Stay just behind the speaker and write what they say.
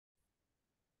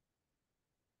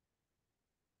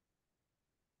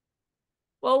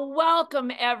Well,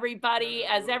 welcome everybody.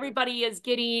 As everybody is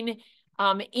getting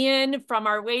in from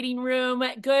our waiting room,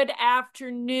 good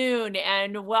afternoon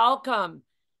and welcome.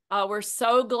 We're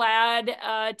so glad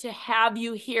to have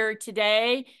you here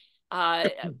today.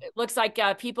 It looks like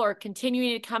people are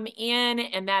continuing to come in,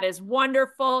 and that is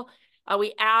wonderful.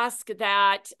 We ask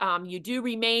that you do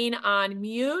remain on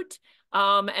mute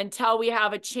until we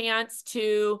have a chance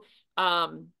to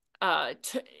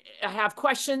have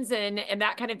questions and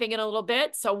that kind of thing in a little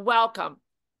bit. So welcome.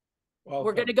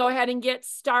 We're going to go ahead and get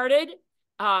started.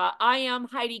 I am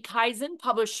Heidi Kaisand,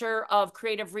 publisher of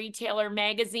Creative Retailer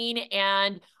Magazine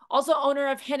and also owner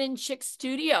of Hen and Chick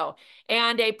Studio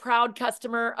and a proud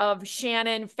customer of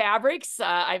Shannon Fabrics.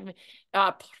 I'm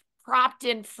propped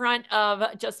in front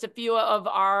of just a few of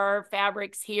our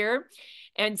fabrics here.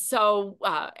 And so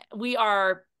we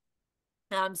are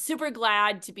I'm super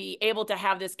glad to be able to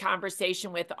have this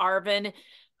conversation with Arvin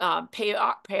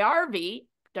Pairavi.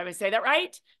 Did I say that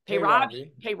right?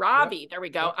 Pairavi. Pairavi. Yep. There we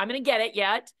go. Yep. I'm going to get it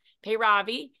yet.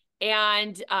 Pairavi.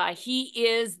 And he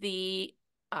is the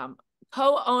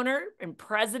co-owner and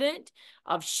president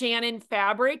of Shannon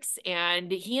Fabrics. And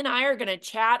he and I are going to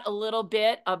chat a little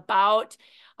bit about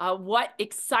what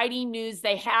exciting news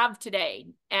they have today.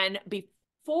 And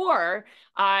before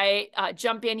I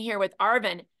jump in here with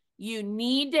Arvin, you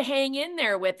need to hang in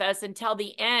there with us until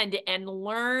the end and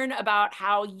learn about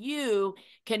how you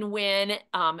can win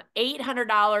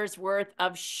 $800 worth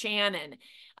of Shannon.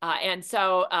 And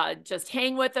so just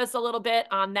hang with us a little bit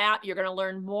on that. You're going to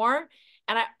learn more.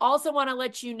 And I also want to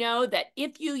let you know that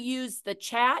if you use the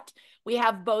chat, we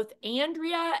have both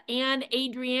Andrea and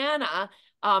Adriana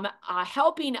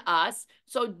helping us.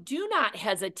 So do not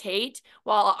hesitate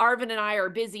while Arvin and I are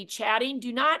busy chatting.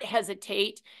 Do not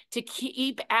hesitate to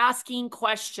keep asking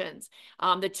questions.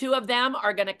 The two of them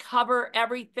are going to cover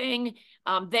everything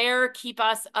there. Keep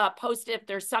us posted if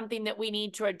there's something that we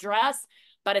need to address.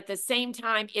 But at the same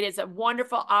time, it is a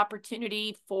wonderful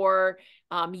opportunity for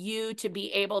you to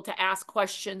be able to ask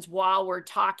questions while we're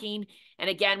talking. And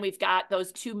again, we've got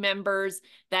those two members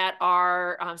that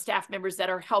are staff members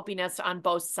that are helping us on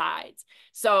both sides.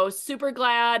 So super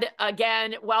glad,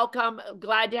 again, welcome.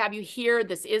 Glad to have you here.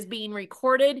 This is being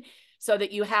recorded so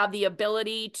that you have the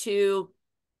ability to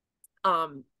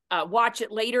watch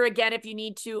it later again if you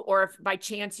need to, or if by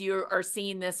chance you are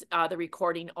seeing this, the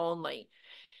recording only.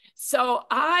 So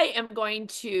I am going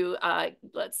to,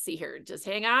 let's see here, just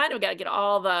hang on. We got to get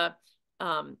all the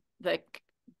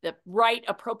right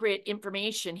appropriate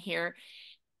information here.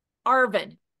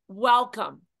 Arvin,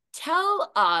 welcome.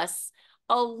 Tell us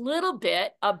a little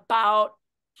bit about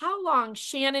how long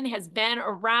Shannon has been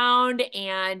around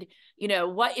and, you know,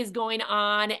 what is going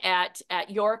on at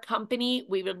your company.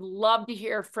 We would love to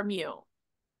hear from you.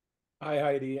 Hi,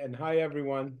 Heidi, and hi,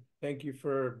 everyone. Thank you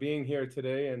for being here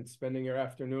today and spending your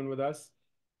afternoon with us.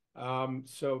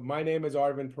 So my name is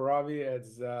Arvin Pairavi,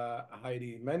 as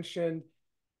Heidi mentioned,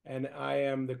 and I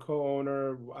am the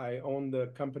co-owner. I own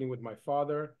the company with my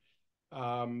father,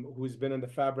 who's been in the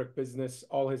fabric business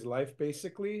all his life,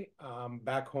 basically,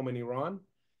 back home in Iran.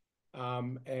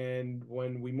 And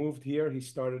when we moved here, he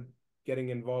started getting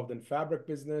involved in fabric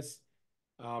business.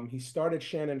 He started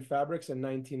Shannon Fabrics in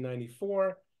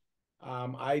 1994.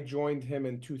 I joined him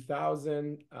in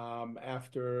 2000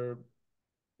 after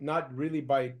not really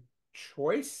by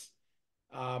choice,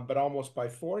 but almost by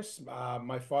force.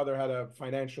 My father had a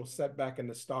financial setback in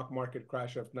the stock market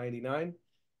crash of 99,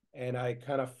 and I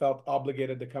kind of felt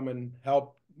obligated to come and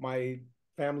help my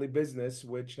family business,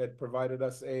 which had provided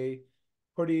us a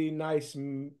pretty nice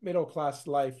middle-class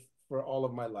life for all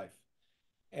of my life.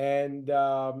 And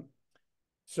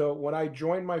so when I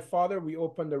joined my father, we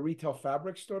opened a retail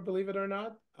fabric store, believe it or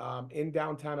not, in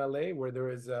downtown LA, where there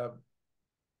is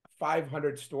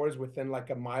 500 stores within like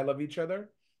a mile of each other.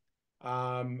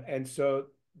 And so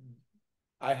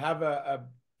I have a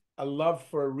love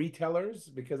for retailers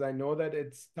because I know that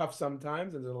it's tough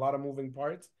sometimes and there's a lot of moving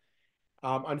parts.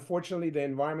 Unfortunately, the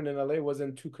environment in LA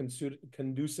wasn't too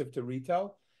conducive to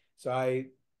retail. So I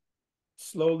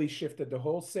slowly shifted to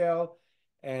wholesale.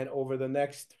 And over the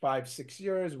next 5-6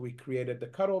 years, we created the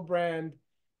Cuddle brand.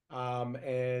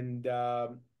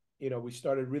 You know, we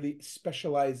started really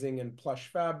specializing in plush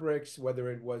fabrics,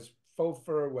 whether it was faux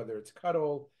fur, whether it's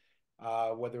Cuddle,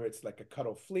 whether it's like a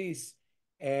Cuddle fleece.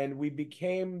 And we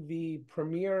became the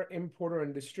premier importer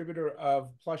and distributor of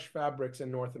plush fabrics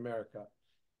in North America.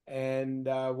 And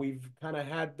we've kind of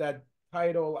had that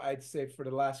title, I'd say, for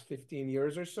the last 15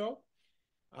 years or so.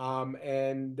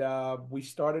 We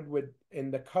started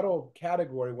in the Cuddle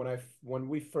category when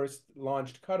we first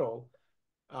launched Cuddle.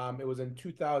 It was in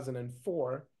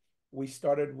 2004. we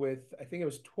started with, I think it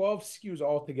was 12 SKUs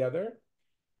altogether.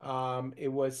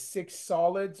 It was 6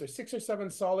 solids, or 6 or 7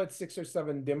 solids, 6 or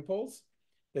 7 dimples,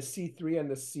 the C3 and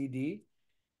the CD.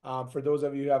 For those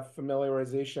of you who have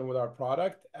familiarization with our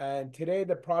product. And today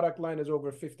the product line is over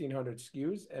 1,500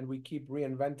 SKUs, and we keep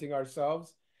reinventing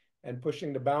ourselves and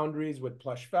pushing the boundaries with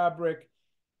plush fabric,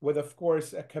 with, of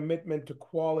course, a commitment to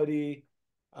quality,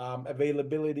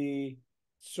 availability,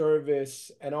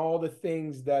 service, and all the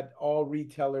things that all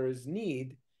retailers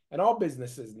need and all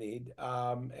businesses need.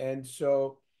 And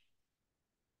so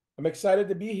I'm excited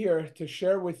to be here to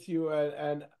share with you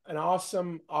an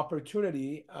awesome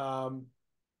opportunity.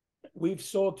 We've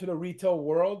sold to the retail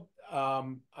world,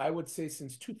 I would say,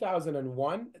 since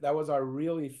 2001. That was our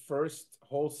really first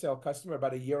wholesale customer,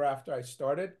 about a year after I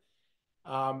started,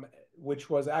 which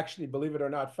was actually, believe it or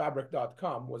not,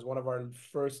 fabric.com was one of our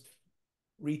first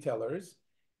retailers.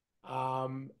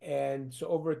 And so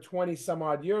over 20 some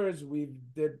odd years, we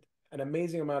did an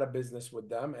amazing amount of business with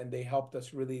them, and they helped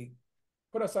us really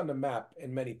put us on the map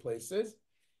in many places.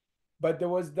 But there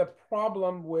was the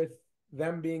problem with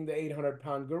them being the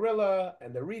 800-pound gorilla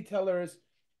and the retailers.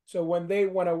 So when they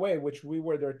went away, which we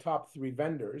were their top 3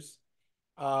 vendors,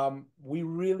 we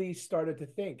really started to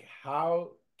think,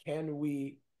 how can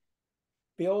we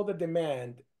fill the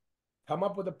demand, come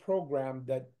up with a program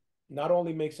that not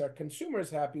only makes our consumers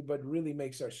happy, but really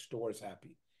makes our stores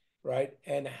happy, right?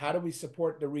 And how do we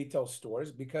support the retail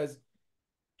stores? Because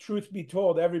truth be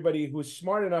told, everybody who's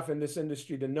smart enough in this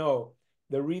industry to know,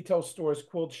 the retail stores,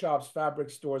 quilt shops, fabric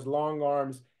stores, long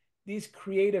arms, these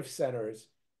creative centers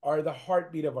are the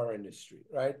heartbeat of our industry,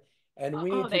 right? And we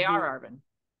need to they do, are, Arvin.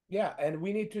 yeah, and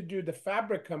we need to do, the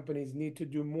fabric companies need to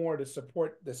do more to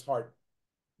support this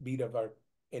heartbeat of our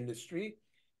industry.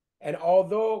 And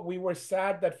although we were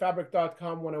sad that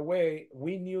fabric.com went away,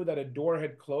 we knew that a door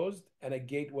had closed and a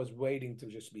gate was waiting to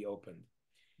just be opened.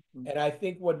 And I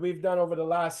think what we've done over the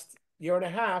last year and a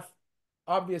half,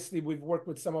 obviously, we've worked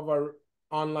with some of our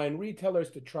online retailers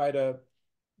to try to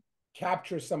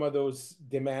capture some of those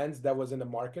demands that was in the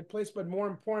marketplace. But more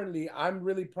importantly, I'm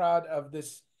really proud of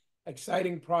this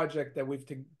exciting project that we've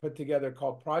put together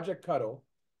called Project Cuddle,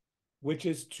 which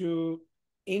is to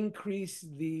increase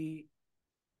the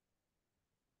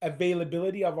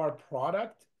availability of our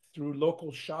product through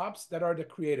local shops that are the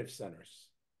creative centers.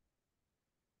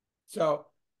 So,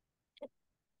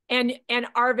 and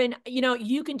Arvin, you know,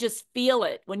 you can just feel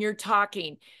it when you're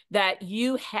talking, that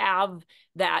you have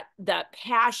that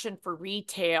passion for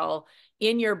retail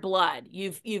in your blood.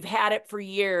 You've had it for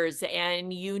years,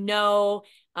 and you know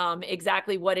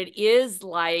exactly what it is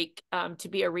like to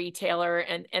be a retailer,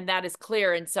 and that is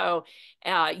clear. And so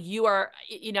you are,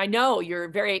 you know, I know you're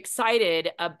very excited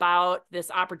about this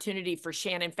opportunity for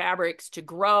Shannon Fabrics to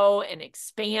grow and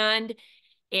expand,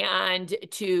 and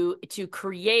to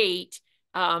create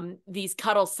these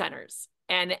cuddle centers.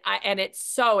 And it's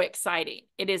so exciting.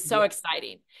 It is so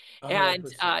exciting.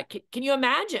 100%. And can you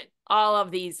imagine all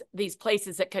of these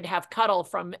places that could have cuddle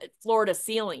from floor to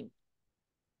ceiling?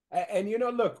 And you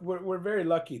know, look, we're very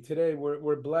lucky today.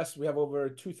 We're blessed. We have over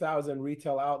 2,000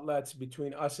 retail outlets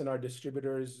between us and our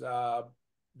distributors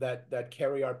that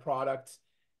carry our products.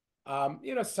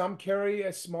 You know, some carry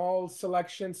a small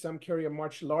selection, some carry a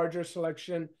much larger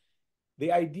selection.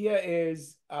 The idea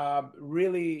is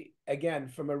really, again,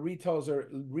 from a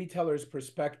retailer's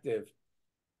perspective,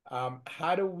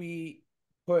 how do we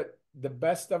put the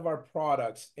best of our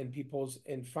products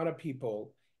in front of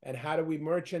people, and how do we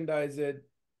merchandise it,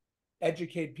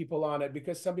 educate people on it?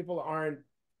 Because some people aren't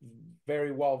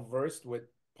very well versed with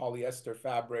polyester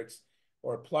fabrics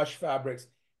or plush fabrics.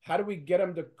 How do we get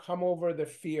them to come over the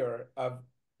fear of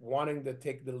wanting to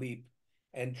take the leap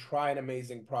and try an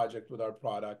amazing project with our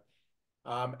product?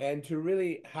 And to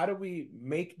really, how do we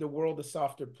make the world a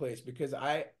softer place? Because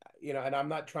you know, and I'm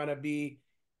not trying to be,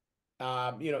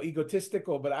 you know,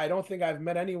 egotistical, but I don't think I've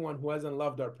met anyone who hasn't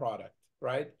loved our product,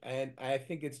 right? And I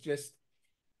think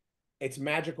it's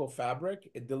magical fabric.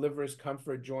 It delivers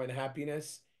comfort, joy, and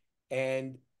happiness.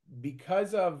 And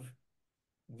because of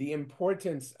the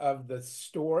importance of the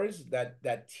stores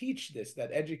that teach this, that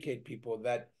educate people,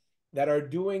 that are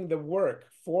doing the work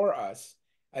for us,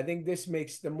 I think this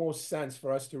makes the most sense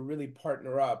for us to really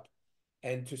partner up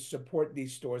and to support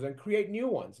these stores and create new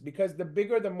ones. Because the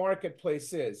bigger the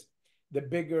marketplace is, the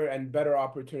bigger and better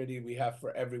opportunity we have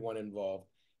for everyone involved,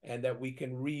 and that we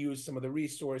can reuse some of the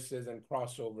resources and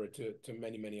cross over to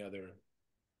many, many other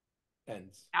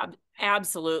ends.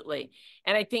 Absolutely.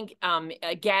 And I think,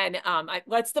 again,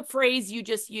 what's the phrase you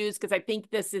just used? Because I think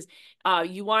this is,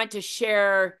 you want to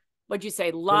share, what'd you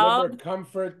say, love? Deliver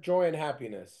comfort, joy, and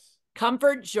happiness.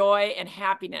 comfort, joy, and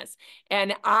happiness.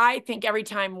 And I think every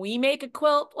time we make a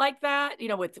quilt like that, you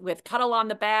know, with Cuddle on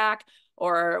the back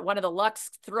or one of the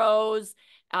Luxe throws,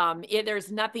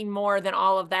 there's nothing more than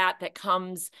all of that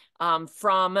comes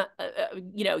from,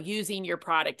 you know, using your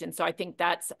product. And so I think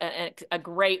that's a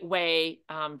great way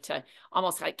to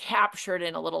almost like capture it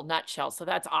in a little nutshell. So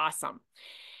that's awesome.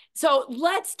 So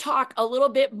let's talk a little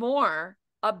bit more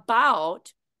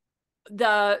about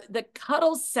the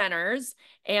Cuddle centers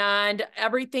and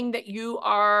everything that you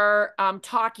are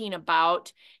talking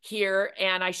about here.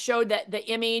 And I showed that the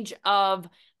image of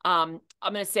I'm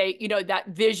going to say, you know, that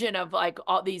vision of like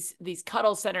all these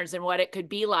Cuddle centers and what it could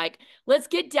be like. Let's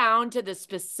get down to the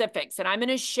specifics. And I'm going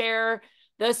to share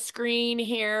the screen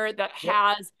here that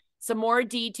has some more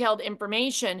detailed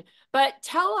information. But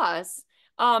tell us,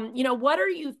 you know, what are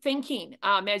you thinking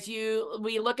as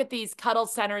we look at these Cuddle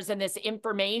centers and this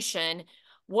information?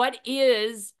 What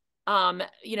is,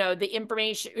 you know, the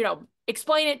information, you know,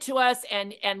 explain it to us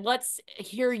and let's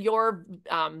hear your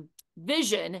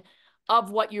vision of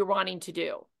what you're wanting to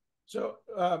do. So,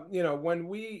 you know, when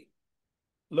we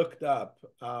looked up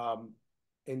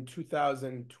in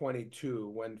 2022,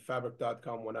 when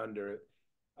fabric.com went under,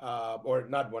 or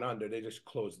not went under, they just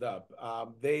closed up.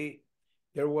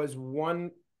 There was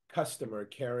one customer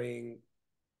carrying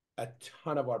a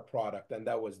ton of our product, and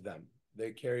that was them.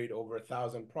 They carried over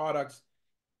 1,000 products.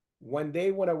 When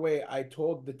they went away, I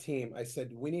told the team, I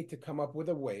said, we need to come up with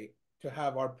a way to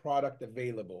have our product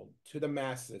available to the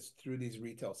masses through these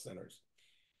retail centers.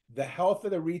 The health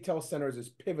of the retail centers is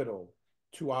pivotal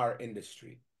to our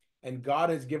industry. And God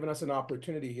has given us an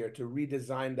opportunity here to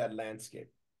redesign that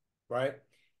landscape, right?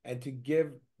 And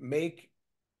to make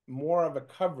more of a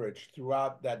coverage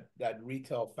throughout that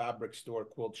retail fabric store,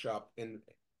 quilt shop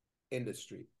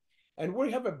industry. And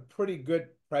we have a pretty good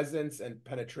presence and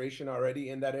penetration already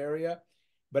in that area.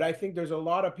 But I think there's a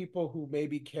lot of people who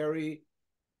maybe carry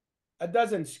a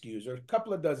dozen SKUs or a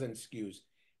couple of dozen SKUs.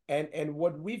 And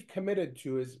what we've committed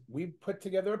to is we've put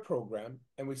together a program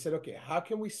and we said, okay, how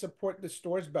can we support the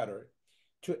stores better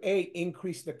to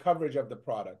increase the coverage of the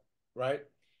product, right?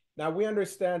 Now we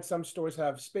understand some stores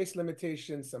have space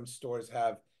limitations, some stores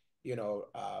have, you know,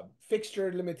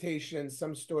 fixture limitations,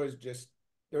 some stores just,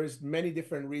 there's many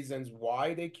different reasons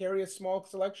why they carry a small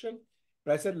selection.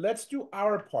 But I said, let's do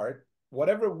our part,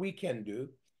 whatever we can do,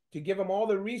 to give them all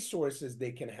the resources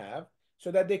they can have so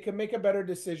that they can make a better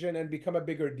decision and become a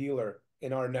bigger dealer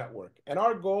in our network. And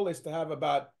our goal is to have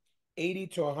about 80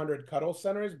 to 100 Cuddle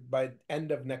centers by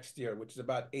end of next year, which is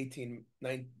about 18,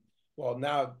 19, well,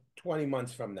 now 20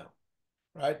 months from now,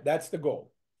 right? That's the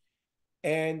goal.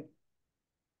 And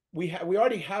we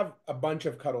already have a bunch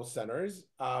of Cuddle centers.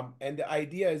 And the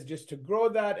idea is just to grow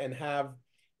that and have,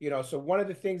 you know, so one of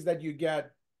the things that you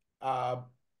get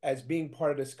as being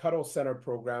part of this Cuddle Center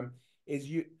program is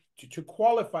to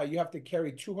qualify, you have to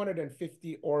carry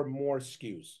 250 or more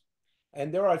SKUs.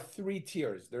 And there are 3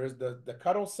 tiers. There's the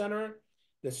Cuddle Center,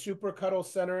 the Super Cuddle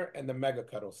Center, and the Mega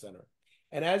Cuddle Center.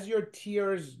 And as your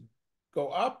tiers go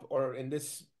up, or in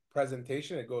this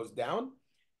presentation, it goes down.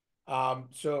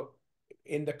 So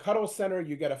in the Cuddle Center,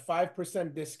 you get a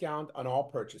 5% discount on all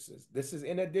purchases. This is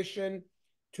in addition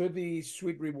to the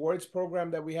Sweet Rewards program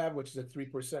that we have, which is a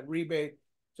 3% rebate.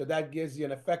 So that gives you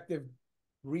an effective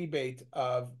rebate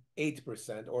of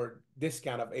 8% or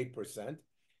discount of 8%.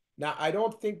 Now, I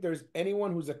don't think there's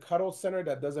anyone who's a Cuddle Center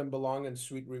that doesn't belong in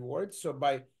Sweet Rewards. So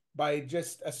by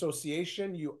just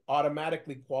association, you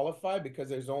automatically qualify because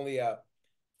there's only a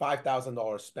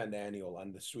 $5,000 spend annual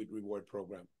on the Sweet Reward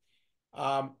program.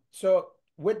 So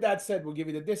with that said, we'll give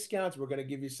you the discounts. We're going to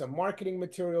give you some marketing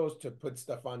materials to put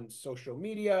stuff on social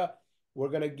media. We're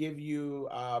going to give you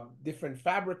different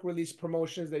fabric release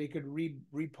promotions that you could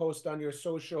repost on your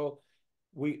social.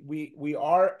 We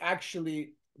are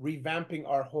actually revamping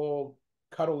our whole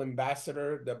Cuddle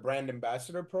Ambassador, the brand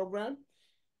ambassador program.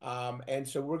 And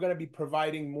so we're going to be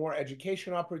providing more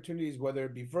education opportunities, whether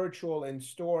it be virtual, in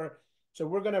store. So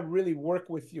we're going to really work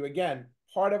with you. Again,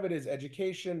 part of it is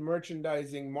education,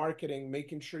 merchandising, marketing,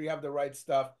 making sure you have the right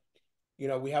stuff. You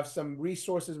know, we have some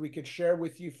resources we could share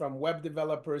with you, from web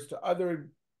developers to other,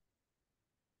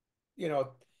 you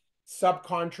know,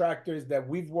 subcontractors that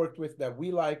we've worked with that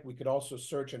we like. We could also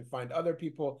search and find other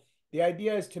people. The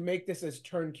idea is to make this as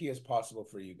turnkey as possible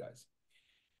for you guys.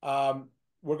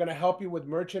 We're going to help you with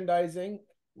merchandising.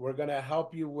 We're going to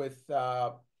help you with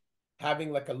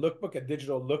having like a lookbook, a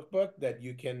digital lookbook that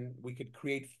we could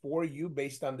create for you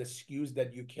based on the SKUs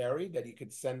that you carry, that you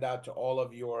could send out to all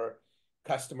of your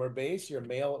customer base, your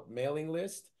mailing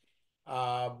list.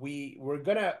 I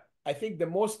think the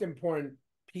most important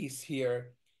piece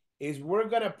here is we're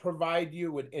going to provide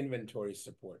you with inventory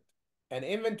support. And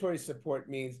inventory support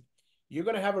means you're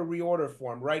going to have a reorder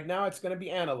form. Right now, it's going to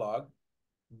be analog,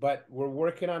 but we're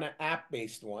working on an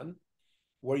app-based one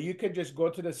where you could just go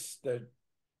to the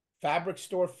fabric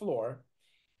store floor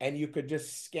and you could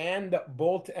just scan the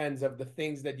bolt ends of the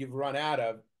things that you've run out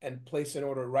of and place an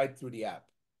order right through the app.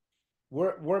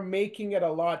 We're making it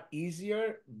a lot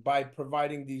easier by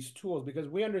providing these tools because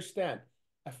we understand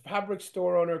a fabric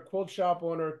store owner, quilt shop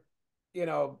owner,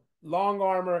 long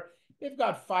armor, they've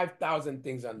got 5,000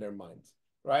 things on their minds,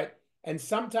 right? And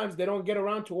sometimes they don't get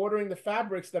around to ordering the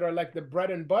fabrics that are like the bread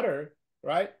and butter,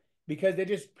 right? Because they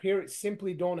just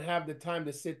simply don't have the time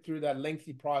to sit through that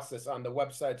lengthy process on the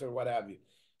websites or what have you.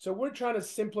 So we're trying to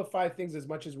simplify things as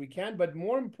much as we can, but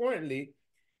more importantly,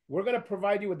 we're going to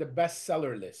provide you with the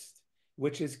bestseller list,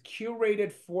 which is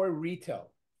curated for retail,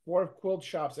 for quilt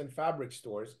shops and fabric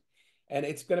stores. And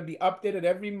it's going to be updated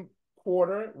every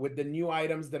quarter with the new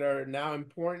items that are now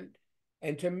important.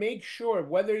 And to make sure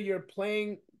whether you're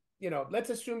playing, let's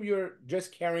assume you're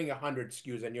just carrying 100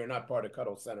 SKUs and you're not part of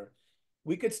Cuddle Center.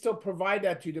 We could still provide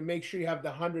that to you to make sure you have the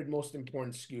 100 most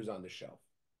important SKUs on the shelf,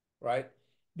 right?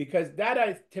 Because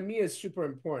that, to me, is super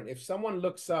important. If someone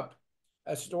looks up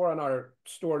a store on our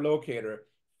store locator,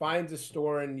 finds a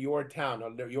store in your town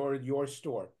or your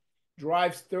store,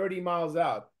 drives 30 miles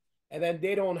out, and then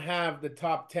they don't have the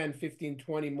top 10, 15,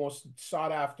 20 most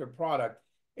sought after product,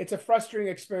 it's a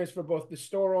frustrating experience for both the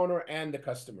store owner and the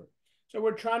customer. So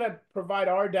we're trying to provide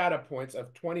our data points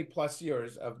of 20 plus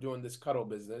years of doing this Cuddle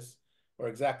business, or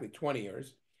exactly 20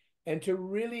 years, and to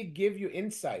really give you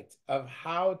insight of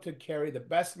how to carry the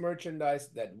best merchandise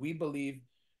that we believe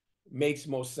makes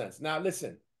most sense. Now,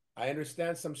 listen, I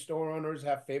understand some store owners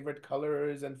have favorite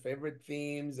colors and favorite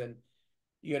themes, and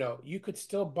you could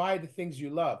still buy the things you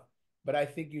love, but I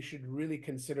think you should really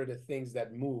consider the things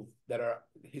that move, that are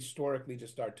historically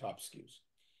just our top SKUs.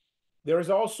 There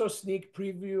is also sneak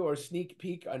preview or sneak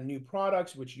peek on new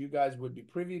products, which you guys would be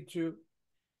privy to.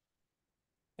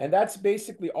 And that's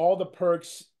basically all the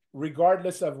perks,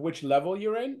 regardless of which level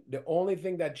you're in. The only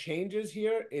thing that changes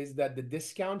here is that the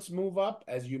discounts move up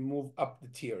as you move up the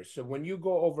tiers. So when you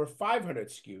go over 500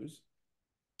 SKUs,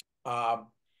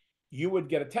 you would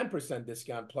get a 10%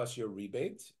 discount plus your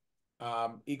rebates,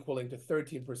 equaling to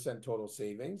 13% total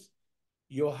savings.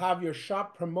 You'll have your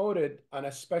shop promoted on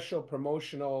a special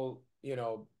promotional,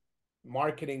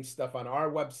 marketing stuff on our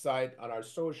website, on our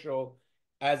social,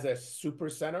 as a super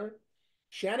center.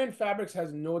 Shannon Fabrics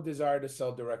has no desire to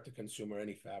sell direct to consumer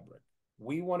any fabric.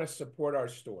 We want to support our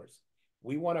stores.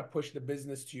 We want to push the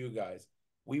business to you guys.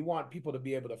 We want people to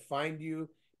be able to find you,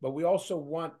 but we also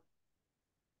want,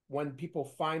 when people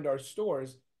find our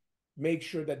stores, make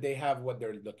sure that they have what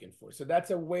they're looking for. So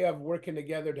that's a way of working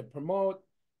together to promote,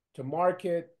 to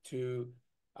market, to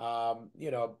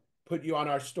put you on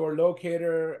our store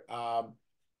locator,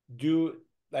 do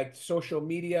like social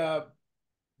media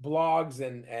blogs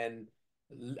and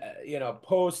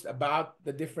post about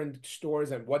the different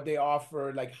stores and what they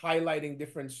offer, like highlighting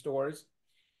different stores.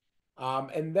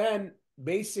 And then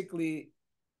basically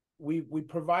we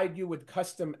provide you with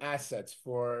custom assets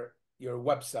for your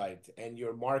website and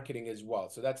your marketing as well.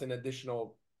 So that's an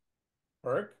additional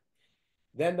perk.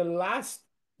 Then the last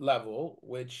level,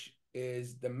 which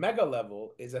is the mega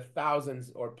level, is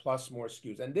 1,000 or plus more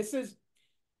SKUs. And this is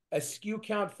a SKU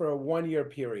count for a 1-year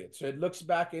period. So it looks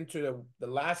back into the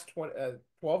last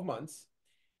 12 months.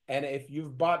 And if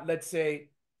you've bought, let's say,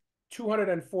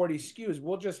 240 SKUs,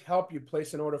 we'll just help you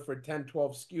place an order for 10,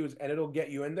 12 SKUs, and it'll get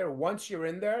you in there. Once you're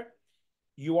in there,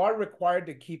 you are required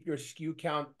to keep your SKU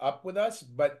count up with us,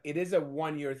 but it is a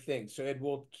 1-year thing. So it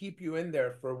will keep you in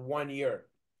there for 1 year.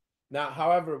 Now,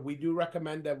 however, we do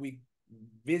recommend that we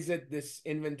visit this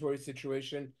inventory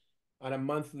situation on a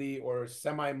monthly or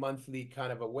semi-monthly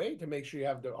kind of a way to make sure you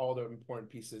have all the important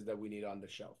pieces that we need on the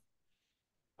shelf.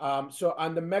 So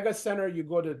on the Mega Center, you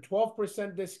go to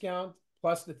 12% discount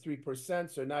plus the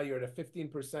 3%. So now you're at a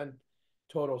 15%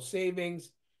 total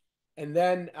savings. And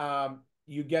then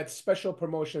you get special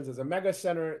promotions as a Mega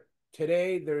Center.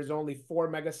 Today, there's only 4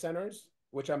 Mega Centers,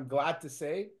 which I'm glad to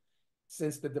say.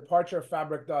 Since the departure of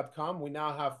fabric.com, we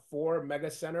now have 4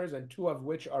 Mega Centers, and 2 of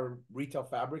which are retail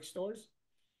fabric stores.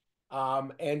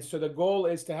 And so the goal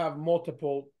is to have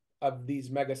multiple of these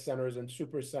Mega Centers and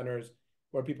super centers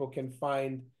where people can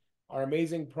find our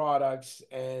amazing products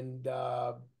and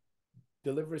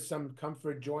deliver some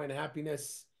comfort, joy, and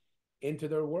happiness into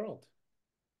their world.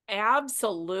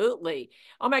 Absolutely.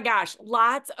 Oh my gosh,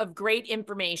 lots of great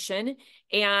information.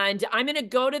 And I'm going to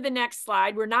go to the next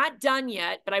slide. We're not done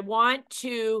yet, but I want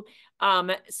to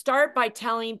start by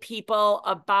telling people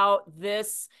about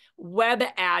this web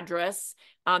address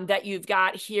that you've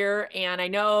got here. And I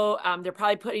know they're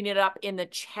probably putting it up in the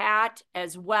chat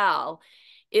as well,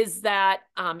 is that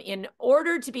in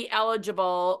order to be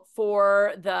eligible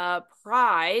for the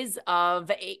prize of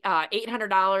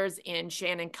 $800 in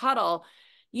Shannon Cuddle,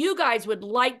 you guys would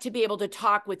like to be able to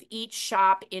talk with each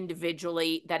shop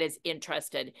individually that is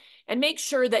interested and make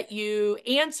sure that you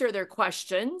answer their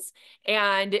questions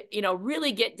and, you know,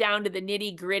 really get down to the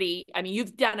nitty gritty. I mean,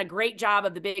 you've done a great job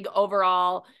of the big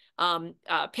overall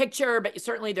picture, but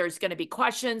certainly there's going to be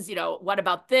questions, you know, what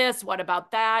about this? What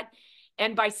about that?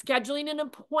 And by scheduling an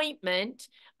appointment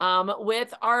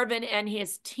with Arvin and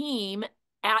his team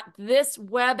at this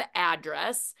web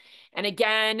address. And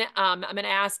again, I'm going to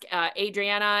ask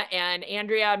Adriana and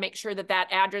Andrea, make sure that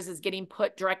that address is getting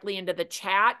put directly into the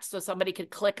chat so somebody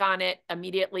could click on it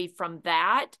immediately from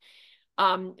that.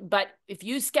 But if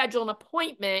you schedule an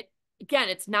appointment, again,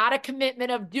 it's not a commitment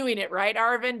of doing it, right,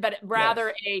 Arvin, but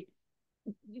rather yes.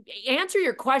 Answer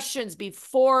your questions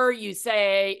before you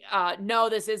say, no,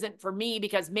 this isn't for me,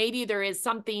 because maybe there is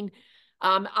something.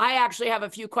 I actually have a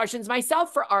few questions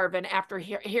myself for Arvin after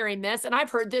hearing this, and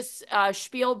I've heard this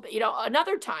spiel, you know,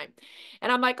 another time.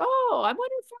 And I'm like, oh, I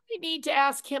wonder if I need to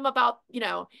ask him about, you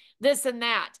know, this and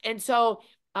that. And so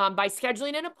by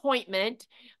scheduling an appointment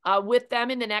with them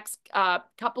in the next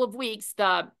couple of weeks,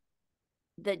 the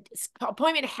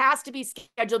appointment has to be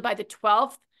scheduled by the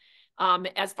 12th.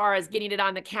 As far as getting it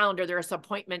on the calendar, there are some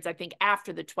appointments, I think,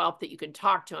 after the 12th that you can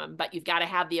talk to him, but you've got to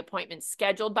have the appointment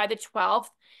scheduled by the 12th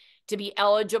to be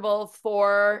eligible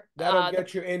for. That'll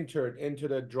get you entered into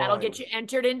the drawing. That'll get you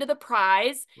entered into the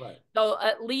prize. Right. So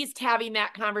at least having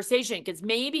that conversation, because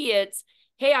maybe it's,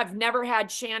 hey, I've never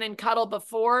had Shannon Cuddle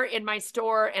before in my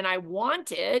store and I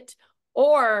want it,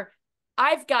 or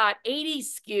I've got 80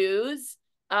 SKUs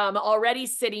already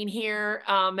sitting here,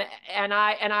 and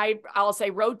I'll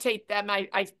say rotate them.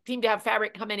 I seem to have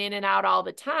fabric coming in and out all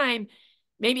the time.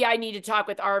 Maybe I need to talk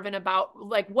with Arvin about,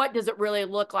 like, what does it really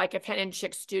look like if Hen and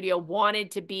Chick Studio wanted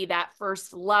to be that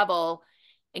first level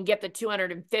and get the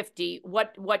 250?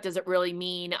 What does it really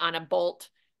mean on a bolt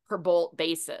per bolt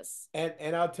basis?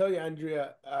 And I'll tell you,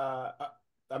 Andrea.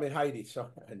 I mean Heidi. Sorry,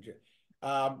 Andrea.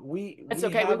 That's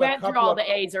okay. We went through all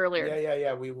the A's earlier.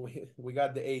 Yeah. We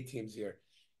got the A teams here.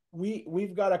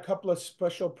 We've got a couple of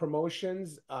special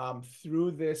promotions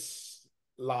through this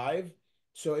live.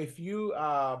 So if you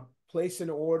place an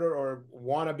order or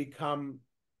want to become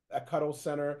a Cuddle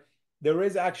Center, there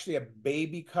is actually a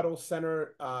baby Cuddle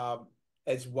Center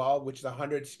as well, which is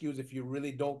 100 SKUs if you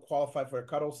really don't qualify for a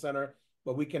Cuddle Center,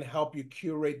 but we can help you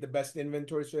curate the best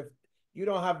inventory. So if you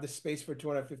don't have the space for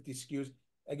 250 SKUs,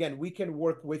 again, we can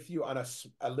work with you on a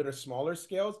little smaller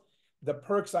scales. The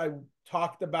perks I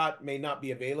talked about may not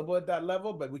be available at that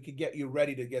level, but we could get you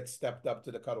ready to get stepped up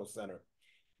to the Cuddle Center.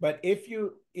 But if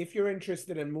you're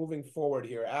interested in moving forward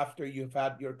here after you've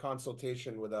had your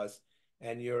consultation with us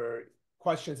and your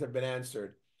questions have been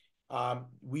answered,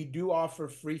 we do offer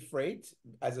free freight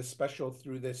as a special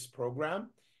through this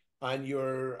program on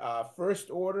your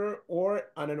first order or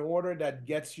on an order that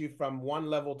gets you from one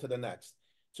level to the next.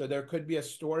 So there could be a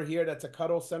store here that's a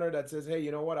Cuddle Center that says, hey,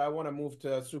 you know what? I want to move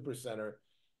to a Super Center.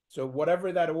 So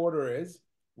whatever that order is,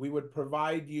 we would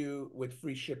provide you with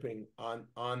free shipping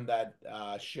on that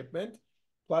shipment.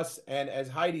 Plus, and as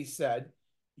Heidi said,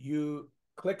 you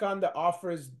click on the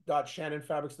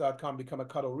offers.shannonfabrics.com, become a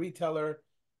Cuddle retailer,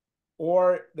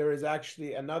 or there is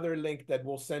actually another link that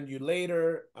we'll send you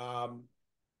later,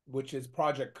 which is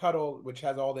Project Cuddle, which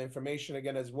has all the information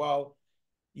again as well.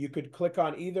 You could click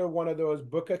on either one of those,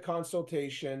 book a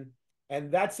consultation, and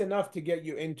that's enough to get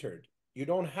you entered. You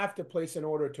don't have to place an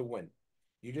order to win.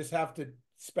 You just have to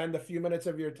spend a few minutes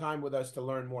of your time with us to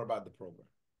learn more about the program.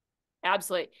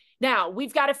 Absolutely. Now,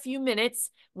 we've got a few minutes.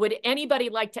 Would anybody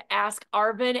like to ask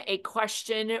Arvin a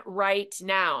question right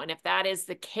now? And if that is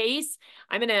the case,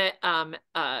 I'm going to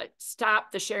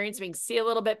stop the sharing so we can see a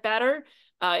little bit better.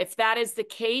 If that is the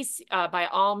case, by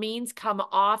all means, come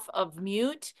off of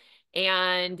mute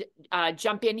and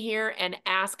jump in here and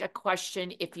ask a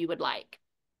question if you would like.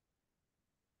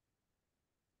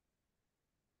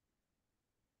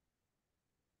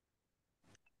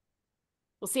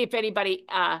 We'll see if anybody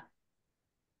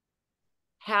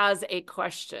has a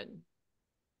question.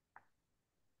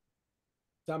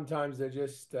 Sometimes they're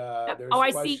just, yep. there's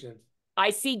questions.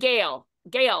 I see Gail.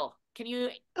 Gail, can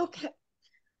you? Okay.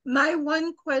 My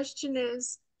one question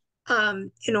is,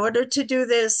 in order to do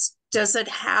this, does it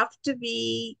have to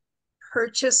be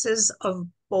purchases of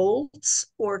bolts,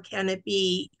 or can it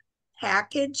be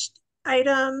packaged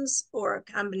items or a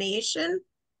combination?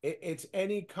 It's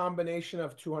any combination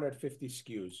of 250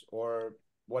 SKUs or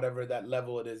whatever that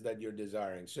level it is that you're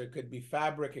desiring. So it could be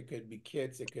fabric, it could be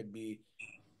kits, it could be,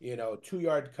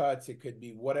 2-yard cuts, it could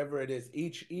be whatever it is.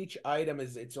 Each item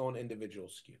is its own individual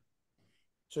SKU.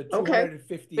 So Okay.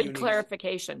 250 Good unique.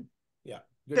 clarification. Yeah,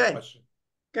 good Good. question.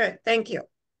 Good. Thank you.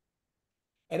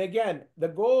 And again, the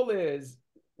goal is,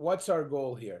 what's our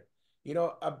goal here?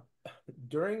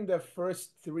 During the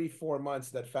first 3-4 months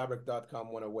that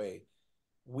fabric.com went away,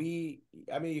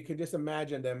 you can just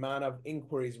imagine the amount of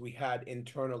inquiries we had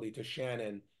internally to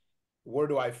Shannon. Where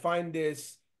do I find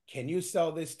this? Can you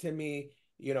sell this to me?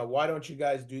 Why don't you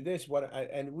guys do this?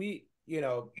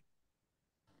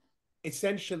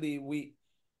 Essentially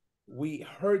we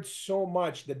heard so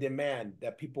much the demand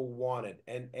that people wanted.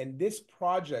 And this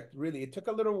project, really, it took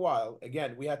a little while.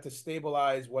 Again, we had to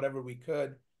stabilize whatever we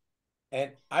could.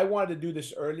 And I wanted to do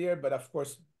this earlier, but of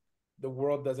course, the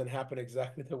world doesn't happen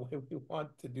exactly the way we want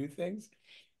to do things.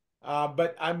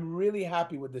 But I'm really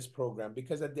happy with this program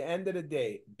because at the end of the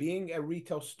day, being a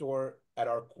retail store at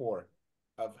our core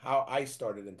of how I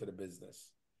started into the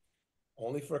business,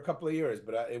 only for a couple of years,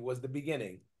 but it was the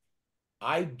beginning.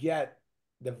 I get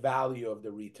the value of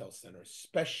the retail centers,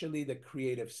 especially the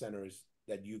creative centers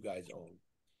that you guys own.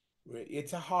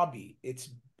 It's a hobby.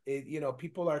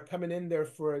 People are coming in there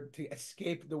to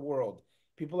escape the world.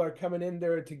 People are coming in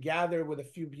there to gather with a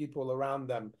few people around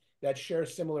them that share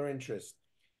similar interests,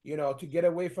 to get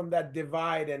away from that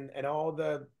divide and all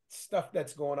the stuff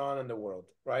that's going on in the world,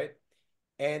 right?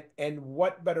 And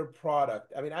what better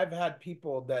product? I mean, I've had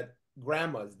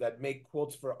grandmas that make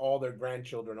quilts for all their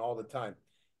grandchildren all the time.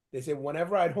 They say,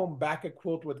 whenever I don't back a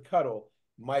quilt with Cuddle,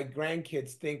 my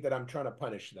grandkids think that I'm trying to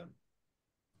punish them.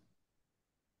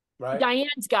 Right?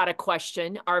 Diane's got a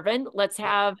question, Arvin. Let's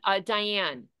have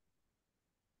Diane.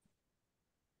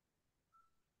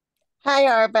 Hi,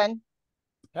 Arvin.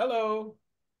 Hello.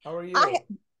 How are you?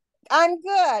 I'm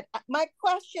good. My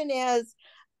question is,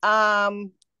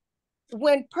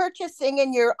 when purchasing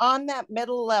and you're on that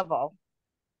middle level,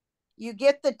 you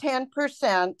get the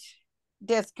 10%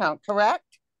 discount, correct?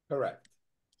 Correct.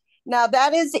 Now,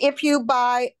 that is if you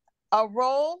buy a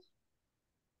roll.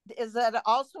 Does that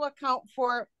also account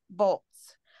for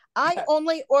bolts? I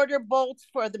only order bolts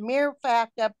for the mere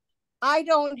fact of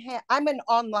I'm an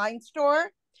online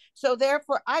store, so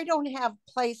therefore I don't have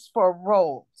place for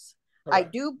rolls. Correct. I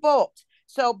do bolts,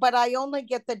 but I only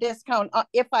get the discount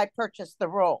if I purchase the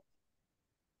roll.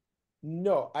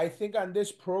 No, I think on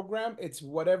this program, it's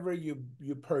whatever you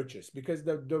purchase, because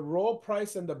the roll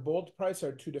price and the bolt price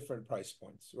are two different price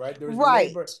points, right?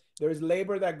 There's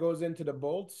labor that goes into the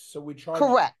bolts, so we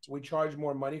charge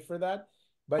more money for that.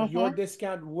 But your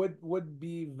discount would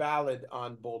be valid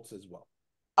on bolts as well.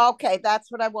 Okay,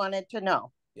 that's what I wanted to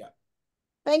know. Yeah.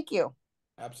 Thank you.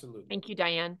 Absolutely. Thank you,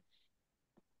 Diane.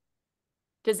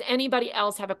 Does anybody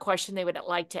else have a question they would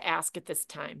like to ask at this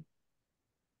time?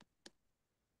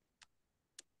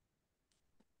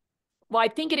 Well, I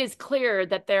think it is clear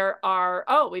that there are,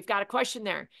 we've got a question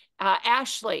there.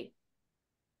 Ashley.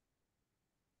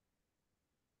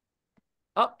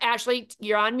 Oh, Ashley,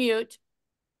 you're on mute.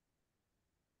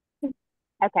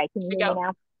 Okay, can you hear me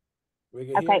now? We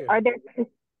can hear you.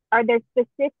 Are there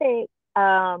specific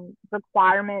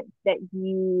requirements that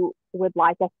you would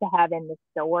like us to have in the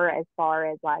store as far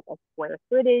as like a square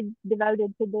footage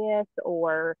devoted to this,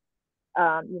 or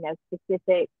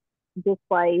specific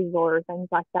displays or things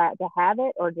like that to have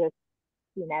it, or just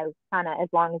kind of as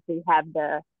long as we have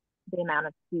the amount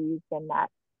of SKUs, then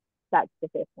that's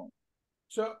sufficient?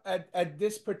 So at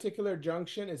this particular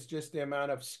junction, it's just the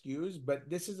amount of SKUs, but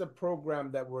this is a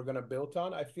program that we're going to build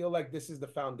on. I feel like this is the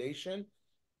foundation.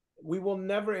 We will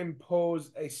never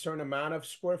impose a certain amount of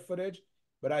square footage,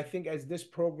 but I think as this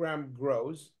program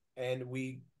grows and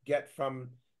we get from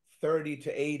 30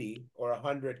 to 80 or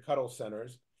 100 Cuddle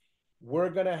centers, we're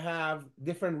going to have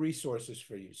different resources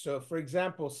for you. So for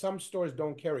example, some stores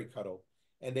don't carry Cuddle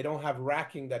and they don't have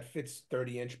racking that fits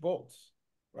 30-inch bolts,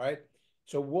 right?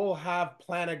 So we'll have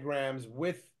planograms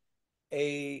with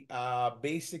a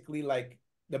basically like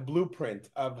the blueprint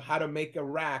of how to make a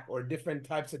rack or different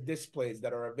types of displays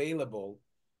that are available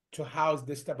to house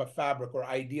this type of fabric, or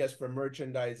ideas for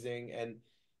merchandising. And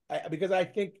because I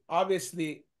think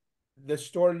obviously the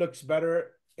store looks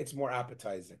better, it's more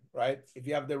appetizing, right? If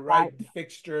you have the right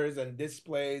fixtures and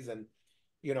displays and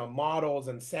models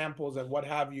and samples and what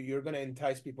have you, you're going to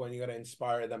entice people and you're going to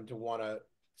inspire them to want to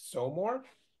sew more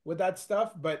with that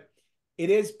stuff. But it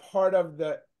is part of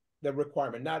the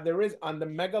requirement. Now there is, on the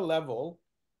mega level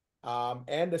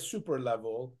and the super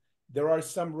level, there are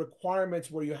some requirements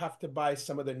where you have to buy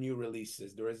some of the new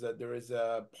releases. There is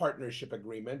a partnership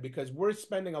agreement because we're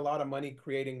spending a lot of money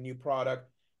creating new product,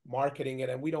 marketing it,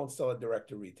 and we don't sell it direct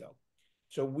to retail.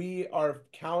 So we are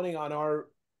counting on our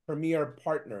premier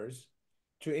partners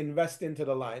to invest into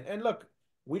the line. And look,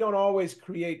 we don't always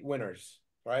create winners,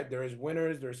 right? There is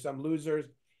winners, there's some losers,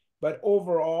 but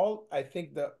overall, I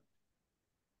think that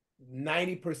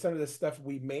 90% of the stuff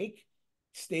we make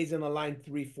stays in the line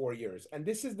 3-4 years. And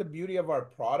this is the beauty of our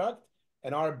product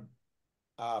and our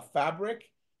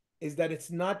fabric, is that it's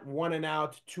not one and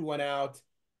out, two and out.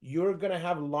 You're going to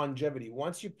have longevity.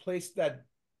 Once you place that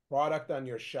product on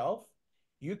your shelf,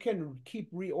 you can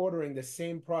keep reordering the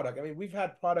same product. I mean, we've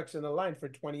had products in the line for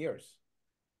 20 years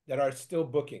that are still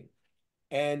booking.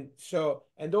 And so,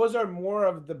 and those are more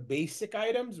of the basic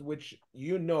items, which,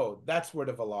 you know, that's where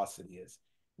the velocity is.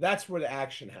 That's where the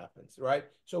action happens, right?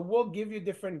 So we'll give you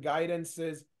different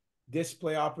guidances,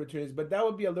 display opportunities, but that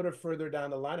would be a little further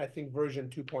down the line, I think version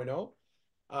 2.0.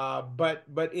 But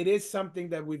it is something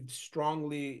that we've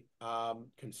strongly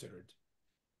considered.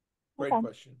 Great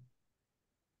question.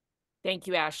 Thank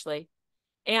you, Ashley.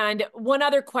 And one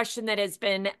other question that has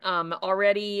been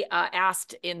already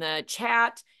asked in the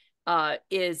chat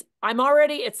is,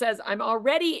 it says, I'm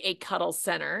already a Cuddle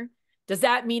Center. Does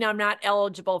that mean I'm not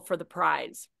eligible for the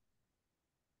prize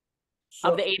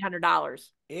of the $800?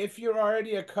 If you're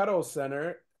already a Cuddle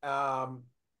Center,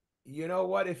 you know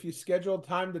what? If you schedule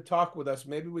time to talk with us,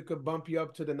 maybe we could bump you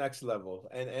up to the next level,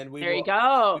 and we will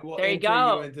enter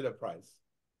you into the prize.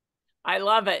 I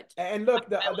love it. And look,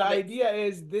 the idea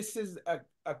is this is a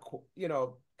you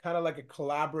know, kind of like a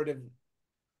collaborative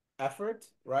effort,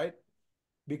 right?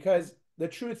 Because the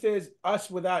truth is, us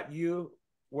without you,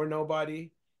 we're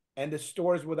nobody. And the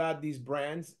stores without these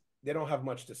brands, they don't have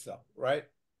much to sell, right?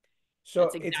 So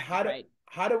it's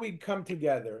how do we come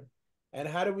together, and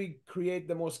how do we create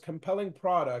the most compelling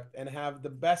product and have the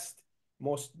best,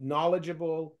 most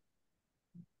knowledgeable,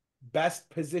 best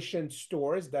positioned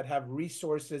stores that have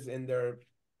resources in their,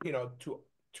 you know,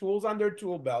 tools on their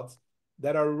tool belts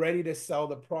that are ready to sell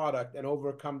the product and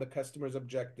overcome the customer's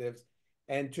objectives,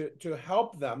 and to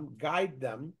help them, guide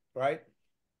them, right,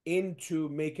 into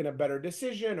making a better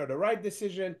decision or the right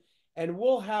decision. And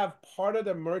we'll have part of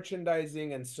the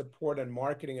merchandising and support and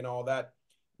marketing and all that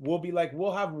will be like,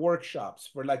 we'll have workshops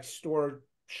for like store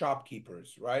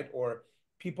shopkeepers, right? Or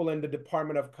people in the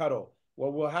Department of Cuddle.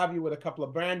 Well, we'll have you with a couple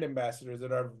of brand ambassadors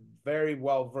that are very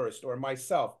well versed, or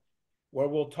myself, where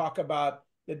we'll talk about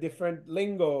the different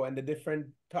lingo and the different,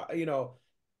 you know,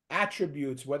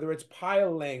 attributes, whether it's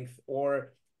pile length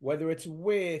or whether it's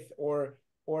width or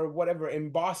whatever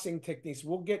embossing techniques.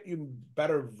 We'll get you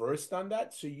better versed on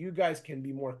that so you guys can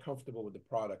be more comfortable with the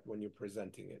product when you're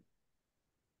presenting it.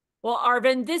 Well,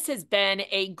 Arvin, this has been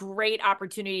a great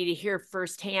opportunity to hear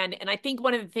firsthand. And I think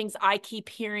one of the things I keep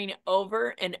hearing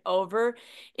over and over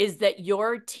is that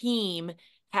your team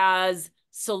has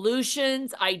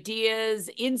solutions, ideas,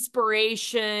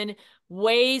 inspiration,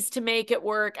 ways to make it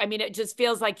work. I mean, it just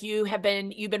feels like you've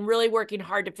been really working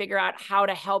hard to figure out how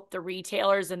to help the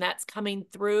retailers, and that's coming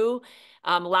through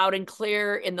loud and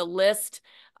clear in the list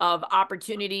of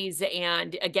opportunities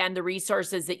and, again, the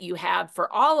resources that you have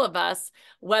for all of us,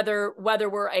 whether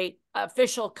we're a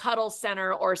official Cuddle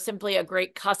Center or simply a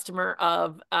great customer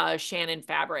of Shannon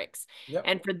Fabrics.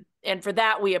 Yep. And for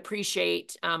that, we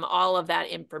appreciate all of that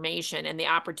information and the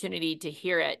opportunity to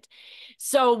hear it.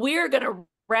 So we're going to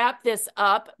wrap this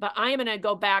up, but I am going to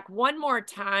go back one more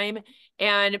time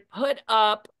and put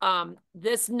up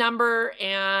this number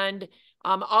and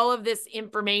all of this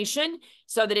information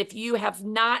so that if you have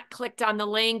not clicked on the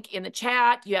link in the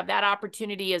chat, you have that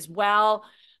opportunity as well.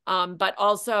 But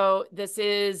also this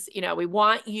is, you know, we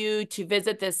want you to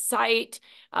visit this site,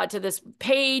 to this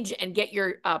page, and get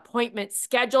your appointment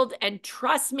scheduled. And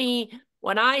trust me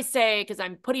when I say, because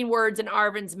I'm putting words in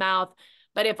Arvin's mouth,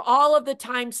 but if all of the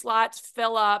time slots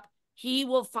fill up, he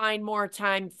will find more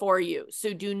time for you.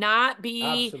 So do not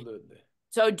be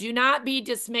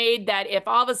dismayed that if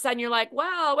all of a sudden you're like,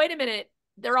 well, wait a minute,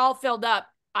 they're all filled up.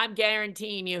 I'm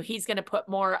guaranteeing you he's going to put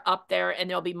more up there and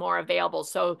there'll be more available.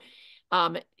 So,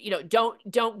 you know,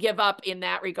 don't give up in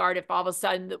that regard if all of a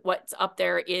sudden what's up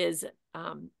there is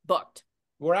booked.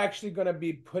 We're actually going to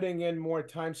be putting in more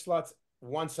time slots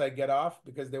once I get off,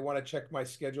 because they want to check my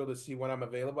schedule to see when I'm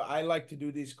available. I like to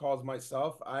do these calls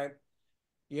myself. I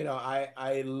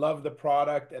love the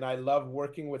product, and I love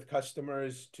working with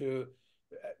customers to,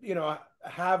 you know,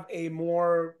 have a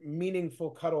more meaningful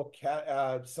Cuddle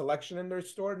selection in their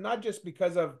store, not just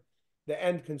because of the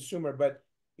end consumer, but,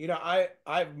 you know,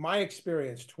 my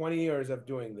experience, 20 years of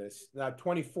doing this, not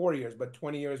 24 years, but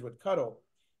 20 years with Cuddle,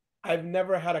 I've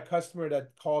never had a customer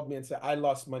that called me and said, I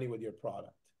lost money with your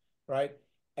product, right?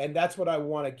 And that's what I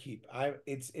want to keep.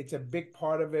 It's a big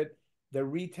part of it. The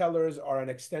retailers are an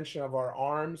extension of our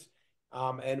arms,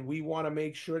 and we want to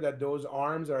make sure that those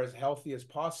arms are as healthy as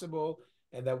possible,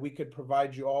 and that we could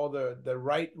provide you all the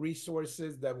right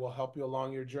resources that will help you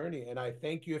along your journey. And I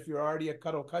thank you if you're already a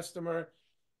Cuddle customer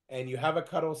and you have a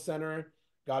Cuddle Center.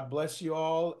 God bless you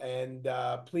all. And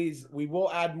please, we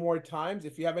will add more times.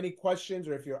 If you have any questions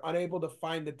or if you're unable to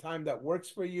find the time that works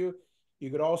for you, you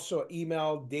could also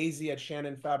email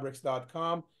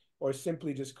daisy@shannonfabrics.com or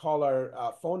simply just call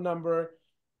our phone number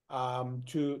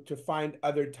to find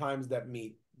other times that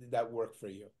work for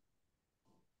you.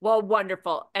 Well,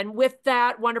 wonderful. And with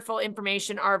that wonderful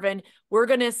information, Arvin, we're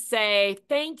going to say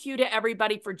thank you to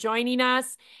everybody for joining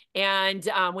us. And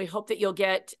we hope that you'll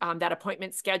get that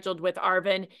appointment scheduled with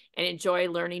Arvin and enjoy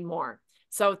learning more.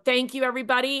 So thank you,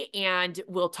 everybody. And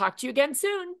we'll talk to you again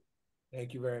soon.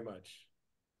 Thank you very much.